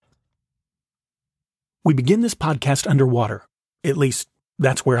We begin this podcast underwater. At least,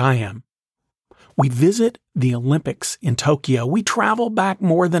 that's where I am. We visit the Olympics in Tokyo. We travel back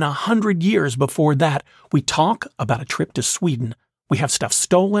more than 100 years before that. We talk about a trip to Sweden. We have stuff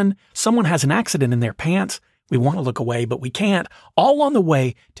stolen. Someone has an accident in their pants. We want to look away, but we can't. All on the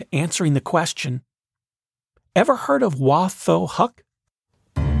way to answering the question, ever heard of Watho Huck?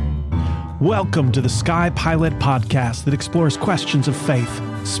 Welcome to the Sky Pilot Podcast that explores questions of faith,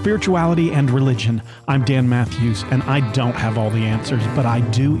 spirituality, and religion. I'm Dan Matthews, and I don't have all the answers, but I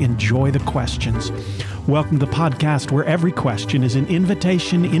do enjoy the questions. Welcome to the podcast where every question is an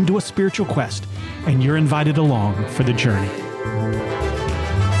invitation into a spiritual quest, and you're invited along for the journey.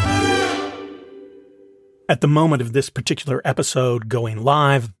 At the moment of this particular episode going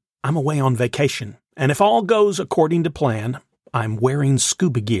live, I'm away on vacation, and if all goes according to plan, I'm wearing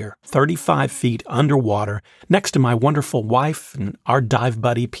scuba gear, 35 feet underwater, next to my wonderful wife and our dive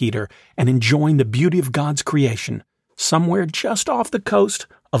buddy Peter, and enjoying the beauty of God's creation, somewhere just off the coast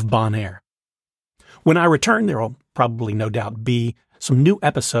of Bonaire. When I return, there will probably no doubt be some new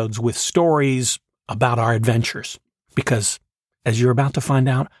episodes with stories about our adventures, because, as you're about to find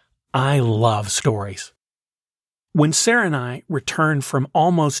out, I love stories. When Sarah and I return from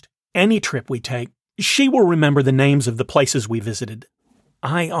almost any trip we take, she will remember the names of the places we visited.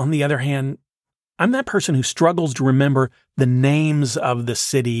 I, on the other hand, I'm that person who struggles to remember the names of the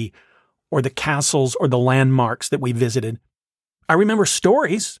city or the castles or the landmarks that we visited. I remember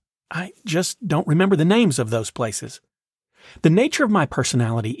stories. I just don't remember the names of those places. The nature of my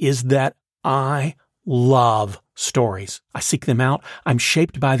personality is that I love stories. I seek them out. I'm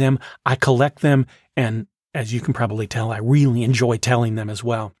shaped by them. I collect them. And as you can probably tell, I really enjoy telling them as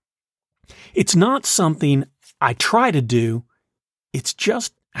well. It's not something I try to do, it's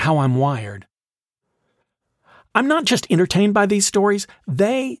just how I'm wired. I'm not just entertained by these stories,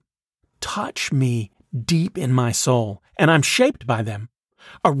 they touch me deep in my soul, and I'm shaped by them.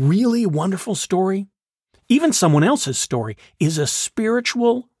 A really wonderful story, even someone else's story, is a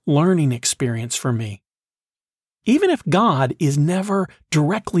spiritual learning experience for me, even if God is never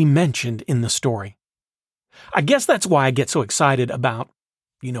directly mentioned in the story. I guess that's why I get so excited about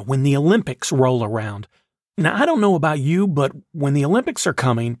when the Olympics roll around. Now, I don't know about you, but when the Olympics are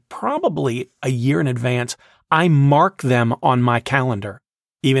coming, probably a year in advance, I mark them on my calendar.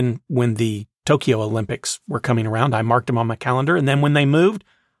 Even when the Tokyo Olympics were coming around, I marked them on my calendar. And then when they moved,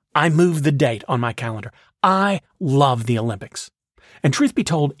 I moved the date on my calendar. I love the Olympics. And truth be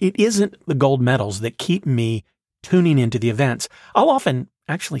told, it isn't the gold medals that keep me tuning into the events. I'll often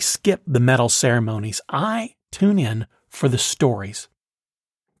actually skip the medal ceremonies. I tune in for the stories.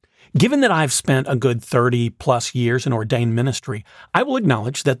 Given that I've spent a good 30 plus years in ordained ministry, I will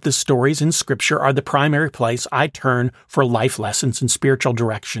acknowledge that the stories in Scripture are the primary place I turn for life lessons and spiritual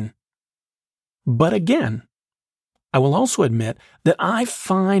direction. But again, I will also admit that I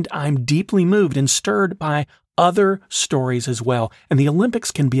find I'm deeply moved and stirred by other stories as well, and the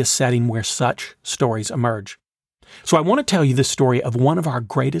Olympics can be a setting where such stories emerge. So I want to tell you the story of one of our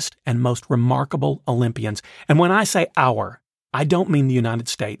greatest and most remarkable Olympians. And when I say our, I don't mean the United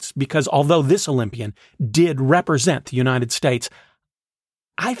States, because although this Olympian did represent the United States,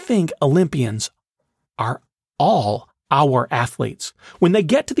 I think Olympians are all our athletes. When they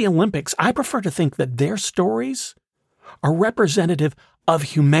get to the Olympics, I prefer to think that their stories are representative of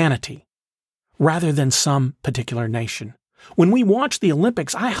humanity rather than some particular nation. When we watch the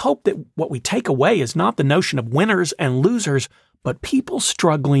Olympics, I hope that what we take away is not the notion of winners and losers, but people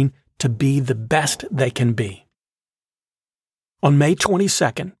struggling to be the best they can be. On May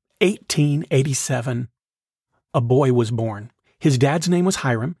 22nd, 1887, a boy was born. His dad's name was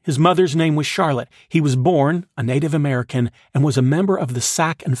Hiram. His mother's name was Charlotte. He was born a Native American and was a member of the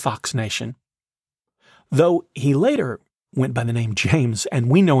Sac and Fox Nation. Though he later went by the name James, and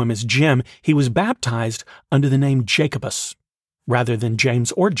we know him as Jim, he was baptized under the name Jacobus, rather than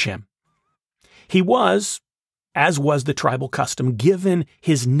James or Jim. He was, as was the tribal custom, given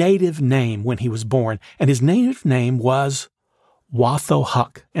his native name when he was born, and his native name was Watho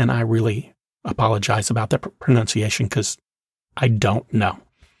Huck, and I really apologize about the pronunciation because I don't know.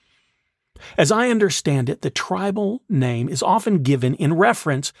 As I understand it, the tribal name is often given in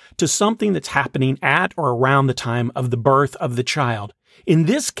reference to something that's happening at or around the time of the birth of the child. In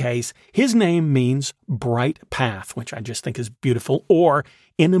this case, his name means bright path, which I just think is beautiful, or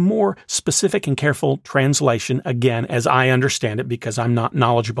in a more specific and careful translation, again, as I understand it, because I'm not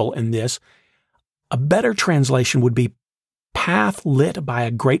knowledgeable in this, a better translation would be path lit by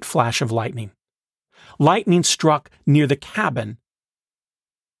a great flash of lightning. Lightning struck near the cabin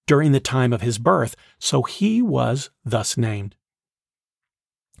during the time of his birth, so he was thus named.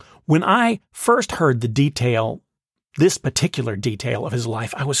 When I first heard this particular detail of his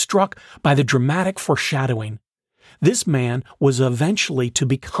life, I was struck by the dramatic foreshadowing. This man was eventually to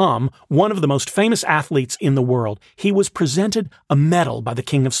become one of the most famous athletes in the world. He was presented a medal by the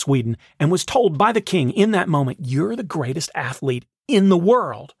King of Sweden and was told by the king in that moment, "You're the greatest athlete in the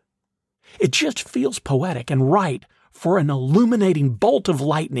world." It just feels poetic and right for an illuminating bolt of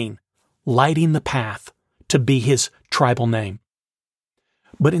lightning lighting the path to be his tribal name.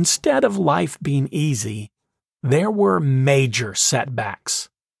 But instead of life being easy, there were major setbacks,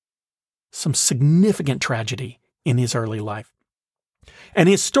 some significant tragedy in his early life. And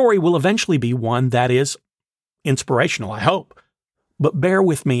his story will eventually be one that is inspirational, I hope. But bear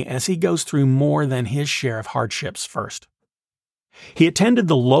with me as he goes through more than his share of hardships first. He attended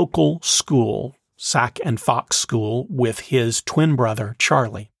the local school, Sack and Fox School, with his twin brother,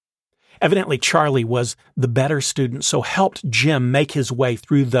 Charlie. Evidently, Charlie was the better student, so helped Jim make his way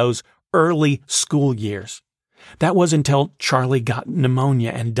through those early school years. That was until Charlie got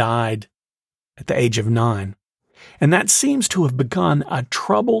pneumonia and died at the age of 9. And that seems to have begun a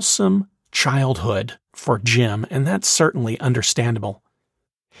troublesome childhood for Jim, and that's certainly understandable.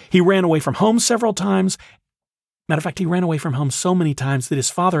 He ran away from home several times. Matter of fact, he ran away from home so many times that his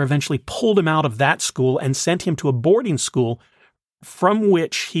father eventually pulled him out of that school and sent him to a boarding school from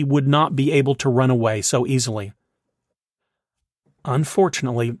which he would not be able to run away so easily.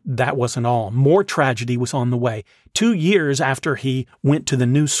 Unfortunately, that wasn't all. More tragedy was on the way. 2 years after he went to the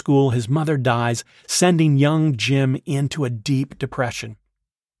new school, his mother dies, sending young Jim into a deep depression.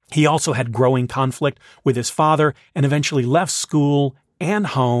 He also had growing conflict with his father and eventually left school and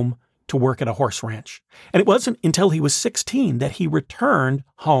home to work at a horse ranch. And it wasn't until he was 16 that he returned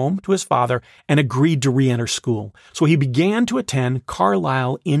home to his father and agreed to re-enter school. So he began to attend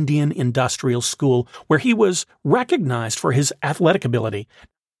Carlisle Indian Industrial School, where he was recognized for his athletic ability.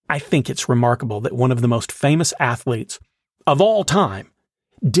 I think it's remarkable that one of the most famous athletes of all time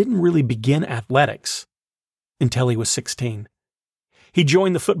didn't really begin athletics until he was 16. He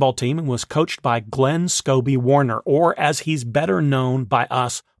joined the football team and was coached by Glenn Scobie Warner, or as he's better known by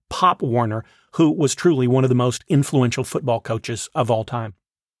us, Pop Warner, who was truly one of the most influential football coaches of all time.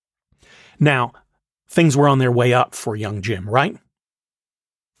 Now, things were on their way up for young Jim, right?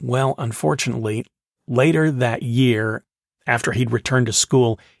 Well, unfortunately, later that year, after he'd returned to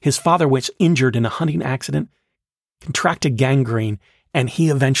school, his father was injured in a hunting accident, contracted gangrene, and he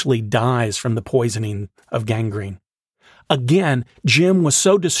eventually dies from the poisoning of gangrene. Again, Jim was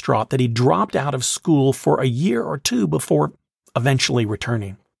so distraught that he dropped out of school for a year or two before eventually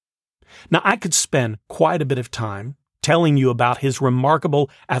returning. Now, I could spend quite a bit of time telling you about his remarkable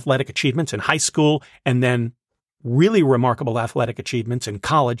athletic achievements in high school and then really remarkable athletic achievements in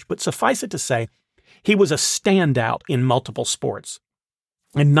college, but suffice it to say, he was a standout in multiple sports.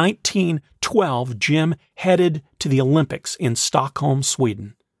 In 1912, Jim headed to the Olympics in Stockholm,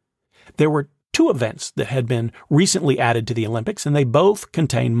 Sweden. There were 2 events that had been recently added to the Olympics, and they both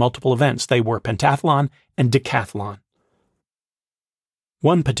contained multiple events. They were pentathlon and decathlon.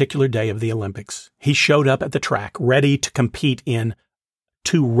 One particular day of the Olympics, he showed up at the track ready to compete in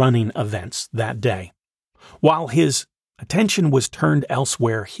 2 running events that day. While his attention was turned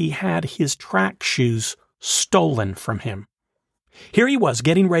elsewhere, he had his track shoes stolen from him. Here he was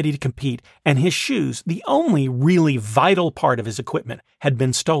getting ready to compete, and his shoes, the only really vital part of his equipment, had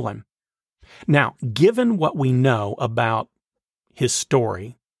been stolen. Now, given what we know about his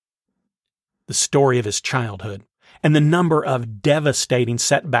story, the story of his childhood, and the number of devastating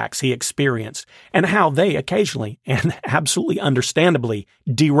setbacks he experienced, and how they occasionally, and absolutely understandably,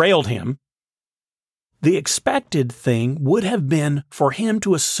 derailed him, the expected thing would have been for him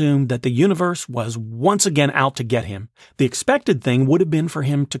to assume that the universe was once again out to get him. The expected thing would have been for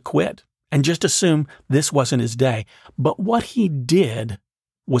him to quit and just assume this wasn't his day. But what he did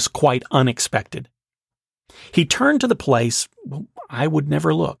was quite unexpected. He turned to the place I would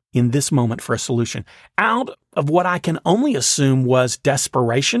never look in this moment for a solution. Out of what I can only assume was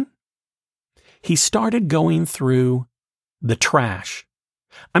desperation, he started going through the trash.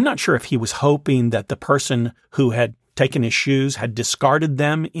 I'm not sure if he was hoping that the person who had taken his shoes had discarded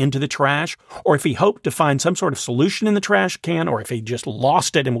them into the trash, or if he hoped to find some sort of solution in the trash can, or if he just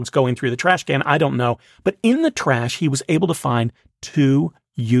lost it and was going through the trash can. I don't know. But in the trash, he was able to find 2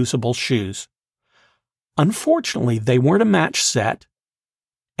 usable shoes. Unfortunately, they weren't a match set,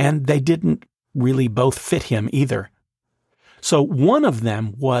 and they didn't really both fit him either. So one of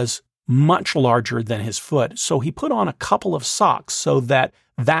them was much larger than his foot, so he put on a couple of socks so that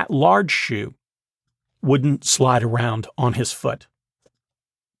that large shoe wouldn't slide around on his foot.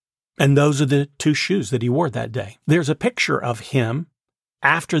 And those are the 2 shoes that he wore that day. There's a picture of him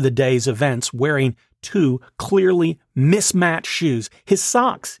after the day's events wearing two clearly mismatched shoes. His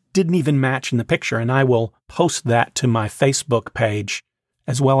socks didn't even match in the picture, and I will post that to my Facebook page,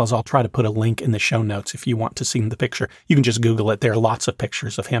 as well as I'll try to put a link in the show notes if you want to see the picture. You can just Google it. There are lots of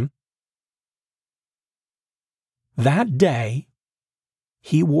pictures of him. That day,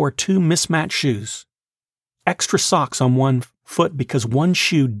 he wore two mismatched shoes, extra socks on one foot because one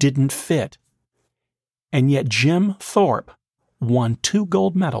shoe didn't fit. And yet Jim Thorpe won 2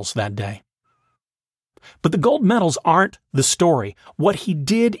 gold medals that day. But the gold medals aren't the story. What he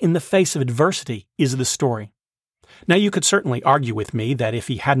did in the face of adversity is the story. Now, you could certainly argue with me that if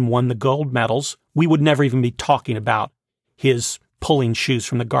he hadn't won the gold medals, we would never even be talking about his pulling shoes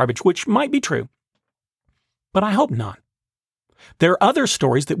from the garbage, which might be true. But I hope not. There are other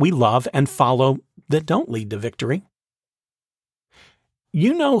stories that we love and follow that don't lead to victory.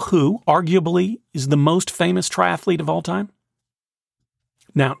 You know who, arguably, is the most famous triathlete of all time?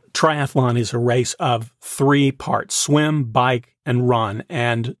 Now, triathlon is a race of 3 parts, swim, bike, and run,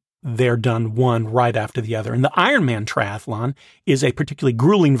 and they're done one right after the other. And the Ironman triathlon is a particularly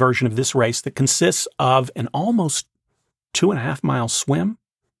grueling version of this race that consists of an almost 2.5-mile swim,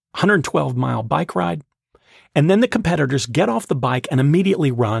 112-mile bike ride, and then the competitors get off the bike and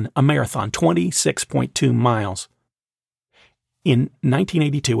immediately run a marathon, 26.2 miles. In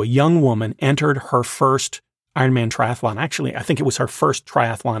 1982, a young woman entered her first Ironman triathlon. Actually, I think it was her first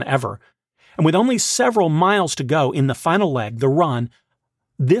triathlon ever. And with only several miles to go in the final leg, the run,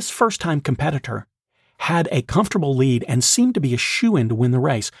 this first-time competitor had a comfortable lead and seemed to be a shoo-in to win the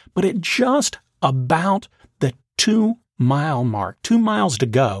race. But at just about the 2-mile mark, 2 miles to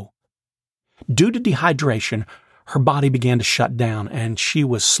go, due to dehydration, her body began to shut down and she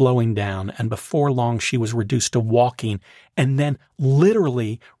was slowing down. And before long, she was reduced to walking and then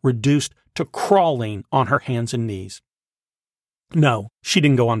literally reduced to crawling on her hands and knees. No, she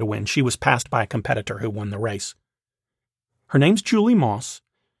didn't go on to win. She was passed by a competitor who won the race. Her name's Julie Moss,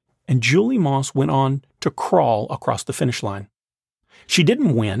 and Julie Moss went on to crawl across the finish line. She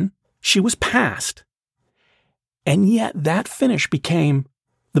didn't win. She was passed. And yet that finish became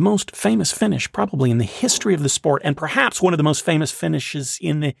the most famous finish probably in the history of the sport, and perhaps one of the most famous finishes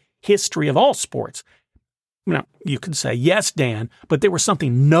in the history of all sports. Now, you could say, yes, Dan, but there was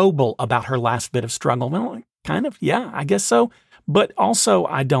something noble about her last bit of struggle. Well, kind of, yeah, I guess so. But also,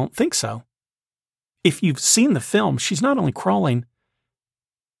 I don't think so. If you've seen the film, she's not only crawling,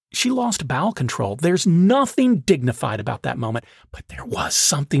 she lost bowel control. There's nothing dignified about that moment, but there was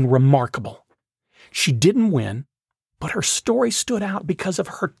something remarkable. She didn't win, but her story stood out because of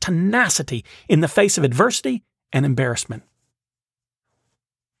her tenacity in the face of adversity and embarrassment.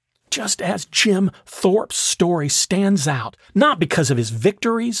 Just as Jim Thorpe's story stands out, not because of his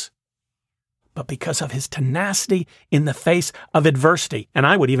victories, but because of his tenacity in the face of adversity, and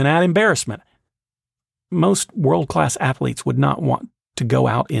I would even add embarrassment. Most world-class athletes would not want to go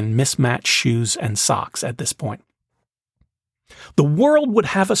out in mismatched shoes and socks at this point. The world would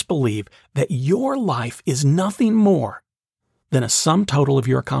have us believe that your life is nothing more than a sum total of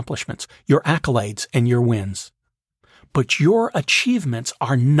your accomplishments, your accolades, and your wins. But your achievements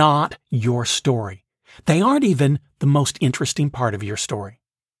are not your story. They aren't even the most interesting part of your story.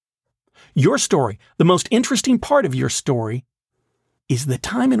 Your story, the most interesting part of your story, is the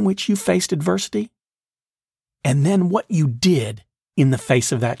time in which you faced adversity and then what you did in the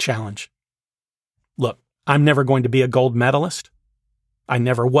face of that challenge. Look, I'm never going to be a gold medalist. I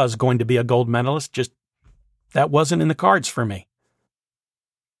never was going to be a gold medalist. Just that wasn't in the cards for me.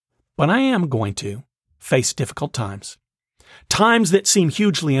 But I am going to face difficult times. Times that seem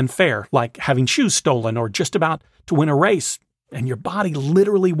hugely unfair, like having shoes stolen or just about to win a race and your body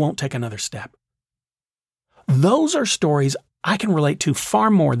literally won't take another step. Those are stories I can relate to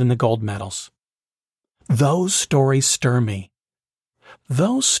far more than the gold medals. Those stories stir me.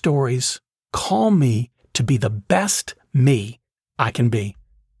 Those stories call me to be the best me I can be.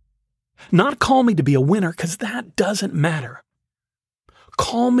 Not call me to be a winner, because that doesn't matter.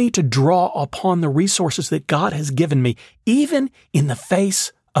 Call me to draw upon the resources that God has given me, even in the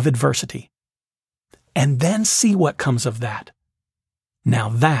face of adversity. And then see what comes of that. Now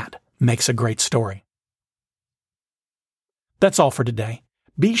that makes a great story. That's all for today.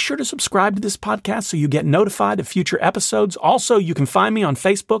 Be sure to subscribe to this podcast so you get notified of future episodes. Also, you can find me on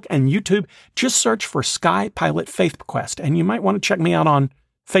Facebook and YouTube. Just search for Sky Pilot Faith Quest. And you might want to check me out on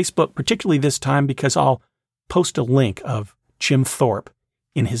Facebook, particularly this time, because I'll post a link of Jim Thorpe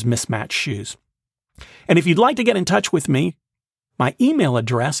in his mismatched shoes. And if you'd like to get in touch with me, my email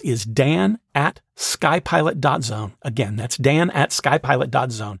address is dan@skypilot.zone. Again, that's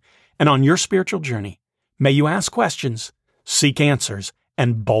dan@skypilot.zone. And on your spiritual journey, may you ask questions, seek answers,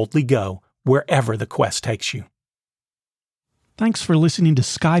 and boldly go wherever the quest takes you. Thanks for listening to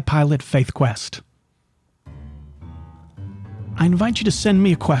Sky Pilot Faith Quest. I invite you to send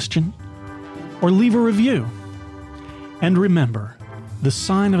me a question or leave a review. And remember, the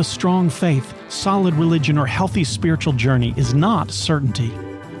sign of a strong faith, solid religion, or healthy spiritual journey is not certainty,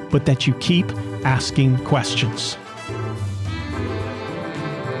 but that you keep asking questions.